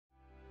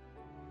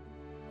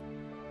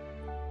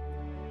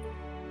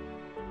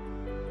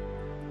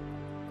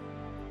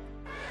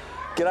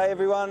G'day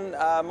everyone,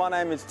 my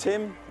name is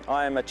Tim.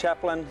 I am a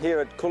chaplain here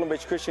at Coolum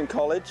Christian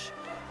College,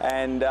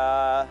 and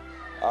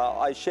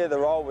I share the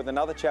role with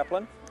another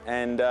chaplain,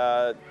 and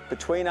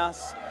between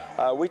us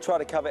we try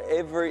to cover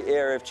every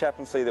area of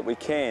chaplaincy that we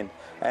can,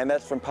 and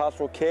that's from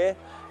pastoral care,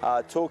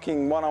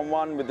 talking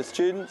one-on-one with the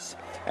students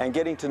and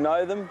getting to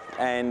know them,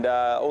 and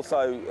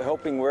also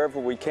helping wherever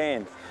we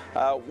can.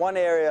 One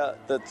area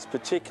that's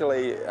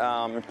particularly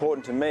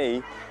important to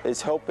me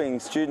is helping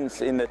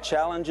students in the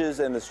challenges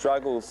and the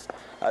struggles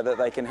that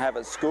they can have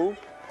at school.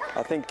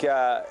 I think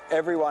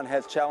everyone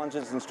has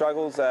challenges and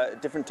struggles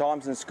at different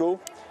times in school,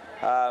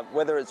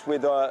 whether it's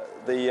with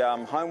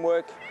the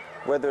homework,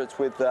 whether it's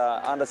with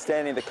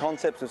understanding the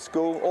concepts of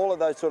school, all of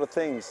those sort of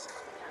things.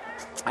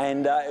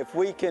 And if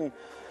we can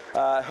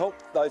help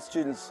those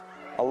students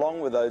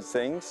along with those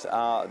things,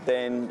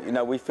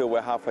 then we feel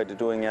we're halfway to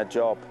doing our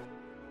job.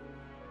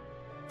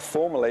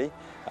 Formally,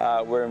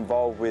 we're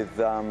involved with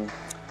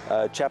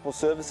chapel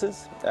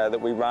services that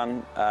we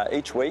run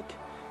each week,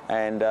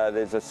 and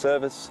there's a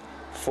service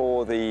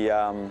for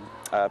the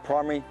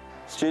primary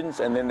students,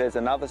 and then there's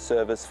another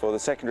service for the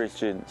secondary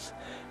students.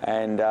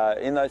 And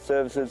in those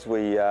services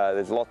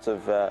there's lots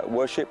of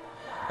worship,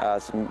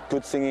 some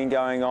good singing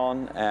going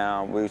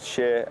on. We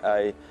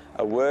share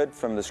a word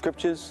from the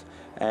scriptures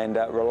and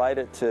relate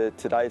it to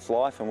today's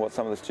life and what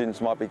some of the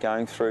students might be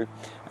going through,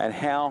 and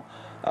how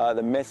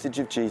the message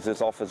of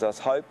Jesus offers us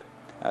hope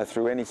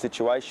through any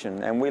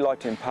situation, and we like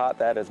to impart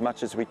that as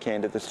much as we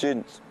can to the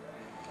students.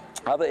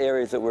 Other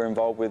areas that we're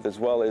involved with as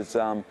well is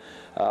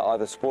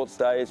either sports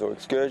days or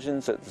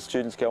excursions that the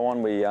students go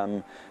on.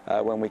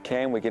 When we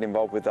can, we get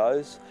involved with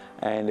those,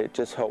 and it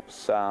just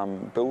helps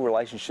build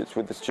relationships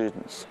with the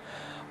students.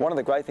 One of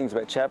the great things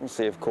about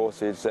chaplaincy, of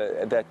course, is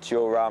that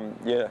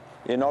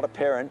you're not a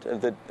parent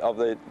of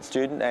the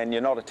student, and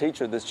you're not a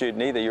teacher of the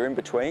student either. You're in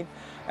between,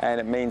 and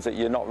it means that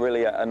you're not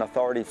really an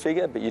authority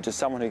figure, but you're just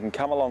someone who can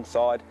come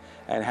alongside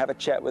and have a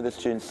chat with the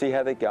students, see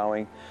how they're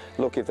going.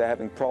 Look, if they're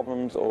having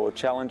problems or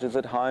challenges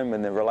at home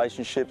and their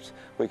relationships,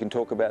 we can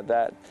talk about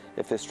that.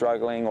 If they're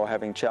struggling or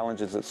having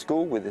challenges at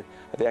school with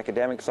the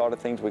academic side of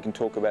things, we can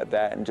talk about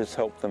that and just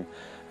help them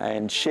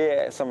and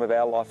share some of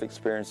our life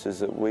experiences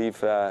that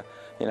we've,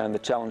 and the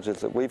challenges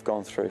that we've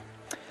gone through.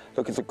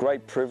 Look, it's a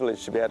great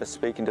privilege to be able to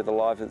speak into the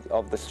lives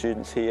of the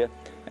students here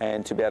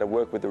and to be able to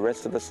work with the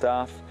rest of the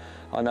staff.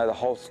 I know the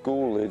whole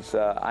school is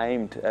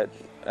aimed at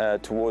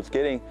towards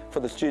for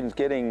the students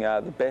getting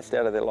the best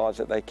out of their lives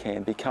that they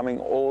can, becoming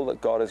all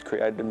that God has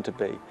created them to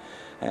be,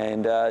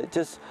 and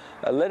just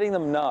letting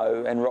them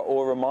know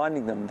or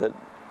reminding them that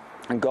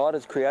God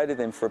has created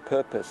them for a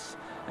purpose,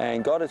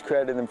 and God has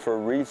created them for a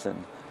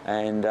reason,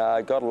 and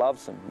God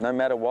loves them no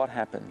matter what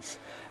happens.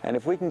 And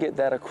if we can get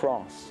that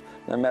across,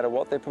 no matter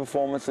what their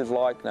performance is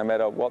like, no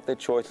matter what their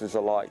choices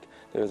are like,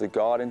 there is a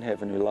God in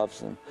heaven who loves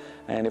them.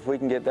 And if we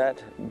can get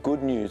that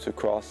good news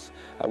across,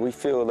 we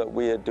feel that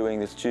we are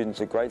doing the students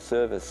a great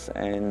service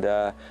and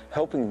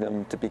helping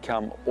them to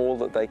become all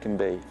that they can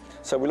be.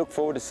 So we look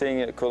forward to seeing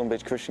you at Coolum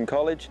Beach Christian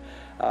College.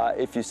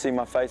 If you see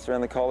my face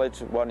around the college,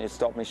 why don't you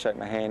stop me, shake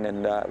my hand,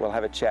 and we'll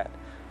have a chat.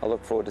 I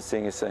look forward to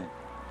seeing you soon.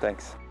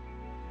 Thanks.